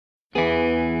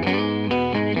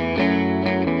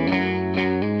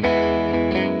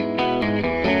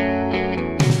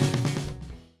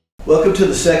Welcome to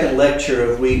the second lecture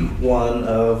of week one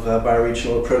of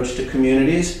Bioregional Approach to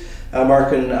Communities.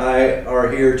 Mark and I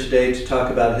are here today to talk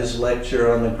about his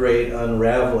lecture on the Great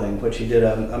Unraveling, which he did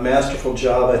a masterful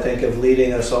job, I think, of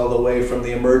leading us all the way from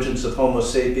the emergence of Homo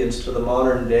sapiens to the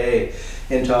modern day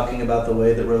in talking about the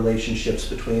way that relationships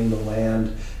between the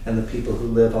land and the people who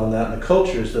live on that and the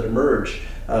cultures that emerge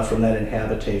from that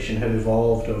inhabitation have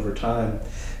evolved over time.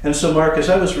 And so, Mark, as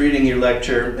I was reading your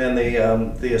lecture and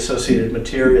the associated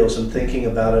materials and thinking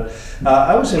about it,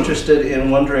 I was interested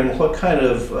in wondering what kind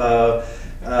of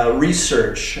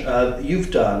research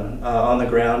you've done on the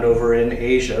ground over in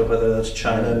Asia, whether that's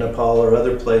China, Nepal, or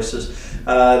other places,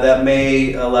 that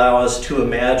may allow us to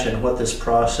imagine what this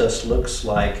process looks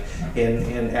like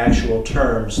in actual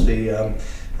terms, the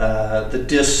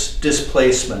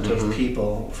displacement of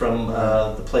people from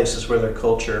the places where their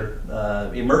culture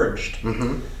emerged.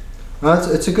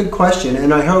 Well, it's a good question,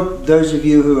 and I hope those of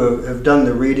you who have done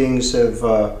the readings have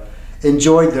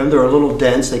enjoyed them. They're a little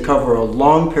dense, they cover a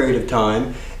long period of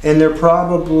time, and they're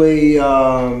probably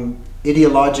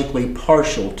ideologically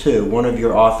partial too. One of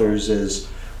your authors is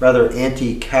rather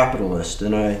anti-capitalist,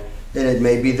 and it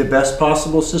may be the best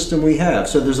possible system we have.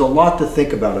 So there's a lot to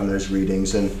think about in those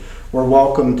readings, and we're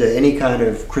welcome to any kind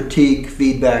of critique,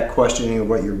 feedback, questioning of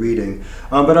what you're reading.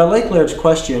 But I like Laird's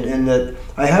question in that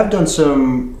I have done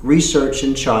some research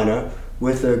in China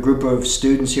with a group of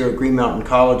students here at Green Mountain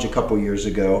College a couple years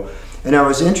ago, and I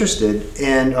was interested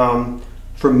in,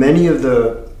 for many of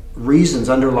the reasons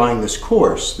underlying this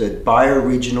course, that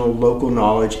bioregional local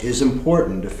knowledge is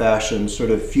important to fashion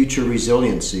sort of future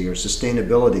resiliency or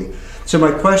sustainability. So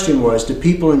my question was, do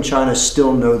people in China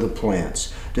still know the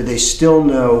plants? Do they still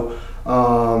know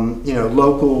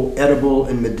local edible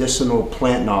and medicinal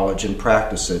plant knowledge and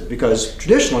practice it? Because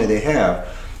traditionally they have.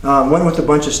 Went with a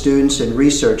bunch of students and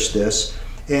researched this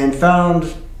and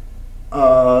found,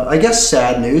 I guess,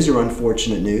 sad news or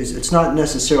unfortunate news. It's not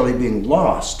necessarily being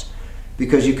lost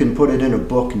because you can put it in a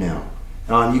book now.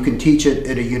 You can teach it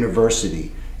at a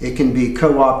university. It can be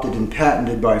co-opted and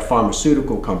patented by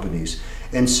pharmaceutical companies.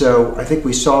 And so I think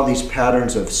we saw these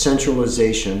patterns of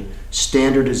centralization,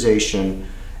 standardization,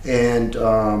 and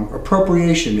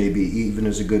appropriation, maybe even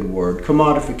is a good word,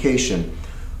 commodification.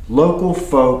 Local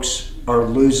folks are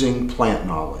losing plant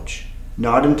knowledge.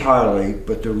 Not entirely,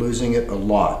 but they're losing it a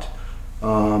lot.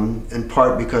 In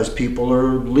part because people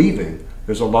are leaving.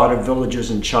 There's a lot of villages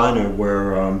in China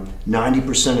where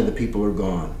 90% of the people are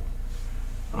gone.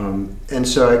 And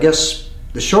so I guess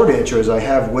the short answer is I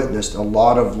have witnessed a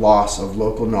lot of loss of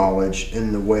local knowledge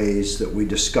in the ways that we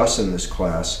discuss in this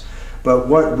class. But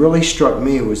what really struck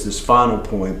me was this final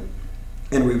point,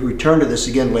 and we return to this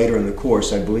again later in the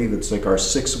course. I believe it's like our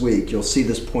 6th week. You'll see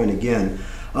this point again.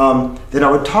 That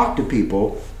I would talk to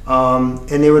people and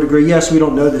they would agree, yes, we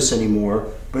don't know this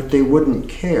anymore, but they wouldn't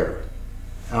care.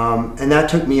 And that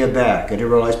took me aback. I didn't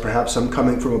realize perhaps I'm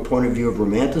coming from a point of view of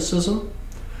romanticism.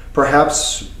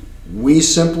 Perhaps we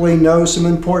simply know some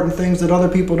important things that other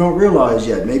people don't realize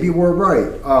yet. Maybe we're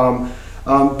right.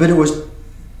 But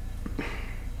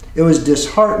it was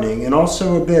disheartening and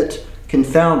also a bit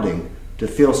confounding to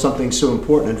feel something so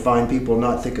important and find people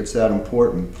not think it's that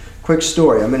important. Quick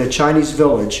story. I'm in a Chinese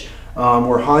village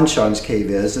where Han Shan's cave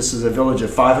is. This is a village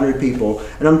of 500 people.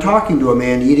 And I'm talking to a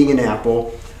man eating an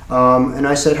apple. And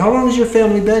I said, how long has your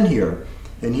family been here?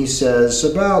 And he says,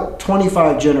 about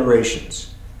 25 generations.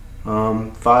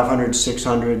 500,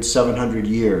 600, 700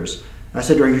 years. I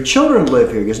said, do your children live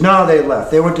here? He goes, no, they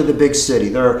left. They went to the big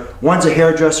city. One's a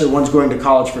hairdresser, one's going to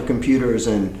college for computers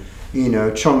in,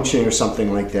 Chongqing or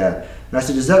something like that. And I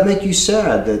said, does that make you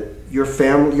sad that your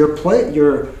family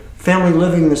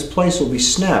living in this place will be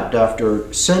snapped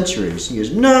after centuries? He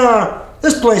goes, nah,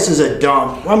 this place is a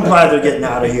dump. I'm glad they're getting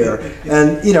out of here.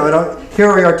 And,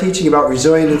 here we are teaching about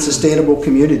resilient and sustainable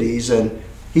communities, and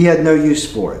he had no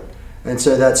use for it. And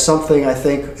so that's something I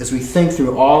think, as we think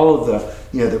through all of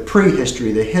the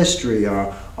prehistory, the history,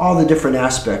 all the different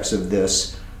aspects of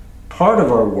this, part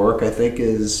of our work, I think,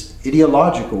 is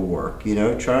ideological work,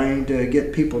 trying to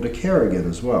get people to care again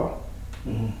as well.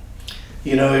 Mm-hmm.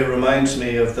 It reminds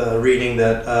me of the reading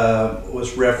that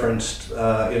was referenced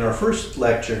in our first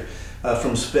lecture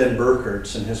from Sven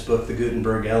Burkertz in his book, The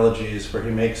Gutenberg Elegies, where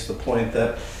he makes the point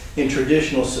that in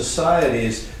traditional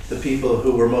societies, the people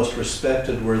who were most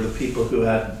respected were the people who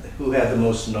had the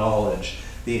most knowledge,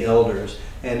 the elders.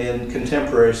 And in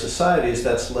contemporary societies,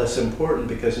 that's less important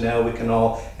because now we can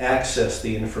all access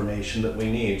the information that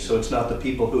we need. So it's not the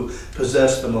people who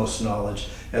possess the most knowledge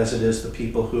as it is the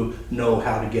people who know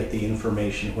how to get the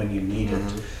information when you need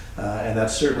it. And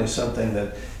that's certainly something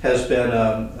that has been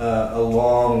a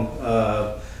long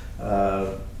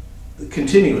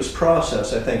continuous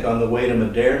process, I think, on the way to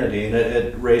modernity. And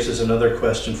it raises another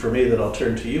question for me that I'll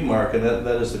turn to you, Mark, and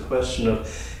that is the question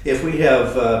of, if we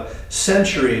have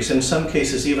centuries, in some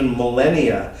cases even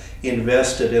millennia,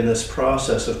 invested in this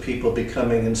process of people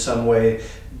becoming in some way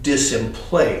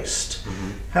disemplaced,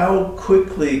 how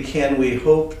quickly can we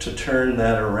hope to turn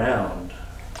that around?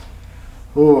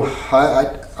 Oh,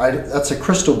 that's a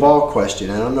crystal ball question,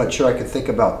 and I'm not sure I could think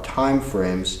about time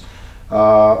frames.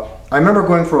 I remember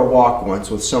going for a walk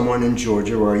once with someone in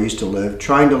Georgia, where I used to live,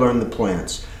 trying to learn the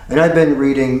plants. And I'd been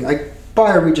reading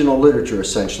bioregional literature,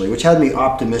 essentially, which had me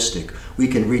optimistic. We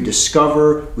can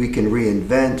rediscover, we can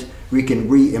reinvent, we can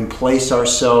re-emplace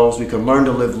ourselves, we can learn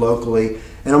to live locally.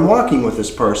 And I'm walking with this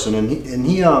person, and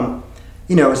he you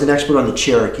know, was an expert on the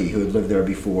Cherokee who had lived there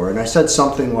before. And I said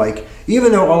something like,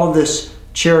 even though all of this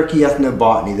Cherokee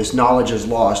ethnobotany, this knowledge is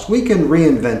lost, we can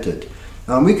reinvent it.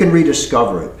 We can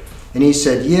rediscover it. And he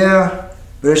said, yeah,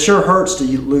 but it sure hurts to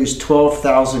lose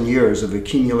 12,000 years of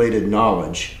accumulated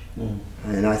knowledge.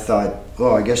 And I thought,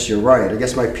 oh, I guess you're right. I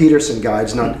guess my Peterson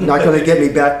guide's not going to get me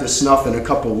back to snuff in a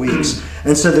couple weeks.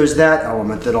 And so there's that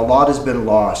element, that a lot has been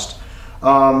lost.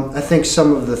 I think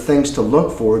some of the things to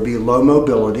look for would be low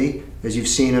mobility, as you've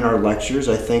seen in our lectures.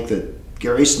 I think that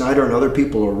Gary Snyder and other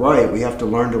people are right. We have to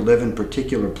learn to live in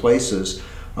particular places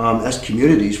as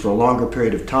communities for a longer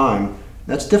period of time.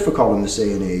 That's difficult in this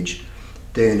day and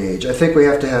age. I think we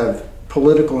have to have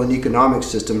political and economic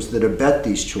systems that abet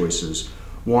these choices.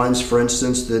 Ones, for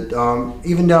instance, that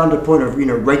even down to the point of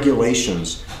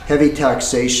regulations, heavy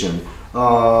taxation,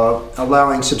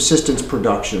 allowing subsistence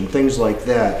production, things like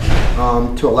that,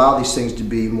 to allow these things to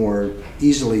be more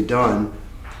easily done.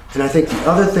 And I think the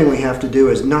other thing we have to do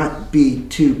is not be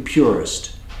too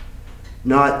purist,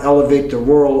 not elevate the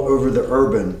rural over the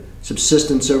urban,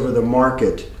 subsistence over the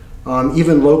market,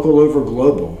 even local over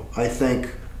global. I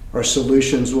think our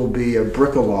solutions will be a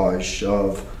bricolage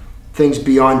of things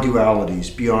beyond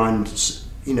dualities, beyond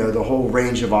the whole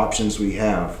range of options we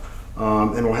have.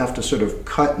 And we'll have to sort of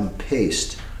cut and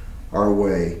paste our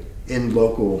way in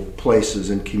local places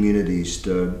and communities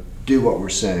to do what we're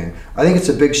saying. I think it's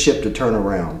a big ship to turn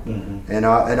around. And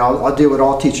I'll do what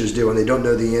all teachers do when they don't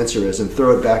know the answer is, and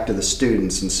throw it back to the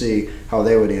students and see how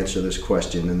they would answer this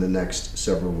question in the next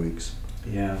several weeks.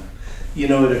 Yeah.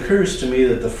 It occurs to me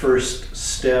that the first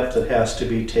step that has to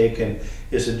be taken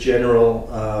is a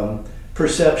general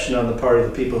perception on the part of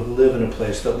the people who live in a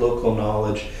place that local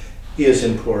knowledge is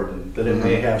important, that it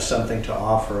may have something to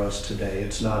offer us today.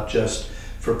 It's not just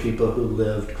for people who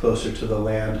lived closer to the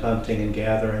land, hunting and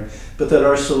gathering, but that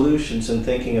our solutions in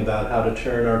thinking about how to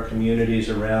turn our communities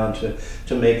around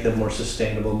to make them more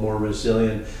sustainable, more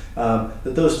resilient,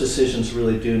 that those decisions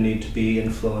really do need to be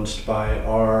influenced by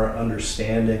our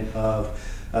understanding of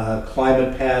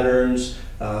climate patterns,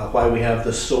 why we have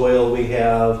the soil we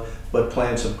have, what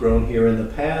plants have grown here in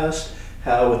the past,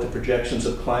 how with the projections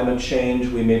of climate change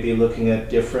we may be looking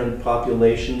at different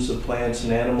populations of plants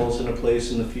and animals in a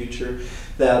place in the future,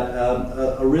 that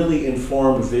a really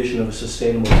informed vision of a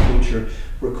sustainable future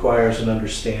requires an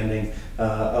understanding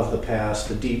of the past,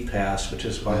 the deep past, which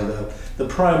is why the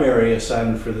primary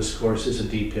assignment for this course is a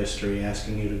deep history,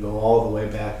 asking you to go all the way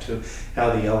back to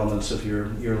how the elements of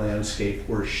your landscape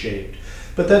were shaped.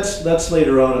 But that's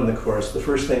later on in the course. The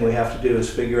first thing we have to do is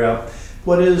figure out,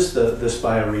 what is this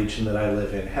bioregion that I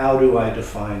live in? How do I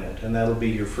define it? And that'll be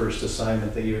your first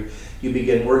assignment that you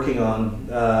begin working on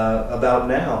about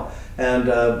now.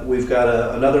 And we've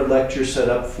got another lecture set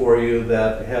up for you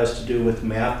that has to do with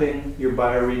mapping your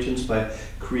bioregions by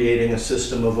creating a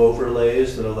system of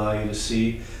overlays that allow you to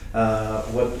see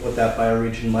what that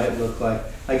bioregion might look like.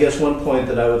 I guess one point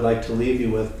that I would like to leave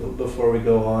you with before we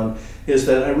go on is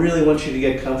that I really want you to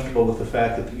get comfortable with the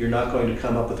fact that you're not going to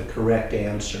come up with a correct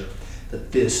answer,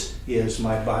 that this is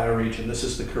my bioregion, this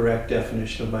is the correct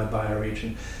definition of my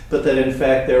bioregion, but that in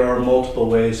fact there are multiple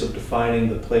ways of defining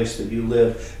the place that you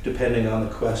live depending on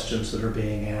the questions that are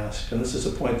being asked. And this is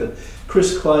a point that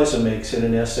Chris Kleisa makes in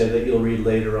an essay that you'll read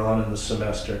later on in the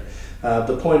semester.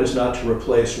 The point is not to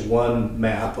replace one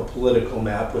map, a political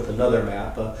map, with another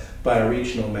map, a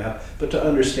bioregional map, but to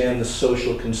understand the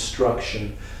social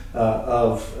construction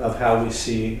of how we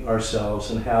see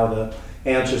ourselves and how the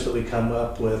answers that we come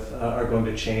up with are going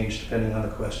to change depending on the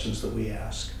questions that we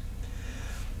ask.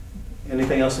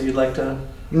 Anything else that you'd like to?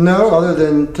 No, other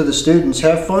than to the students,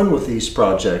 have fun with these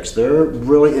projects. They're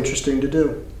really interesting to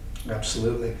do.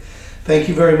 Absolutely. Thank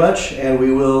you very much, and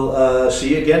we will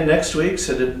see you again next week,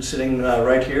 sitting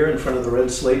right here in front of the red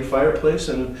slate fireplace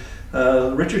in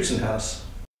Richardson House.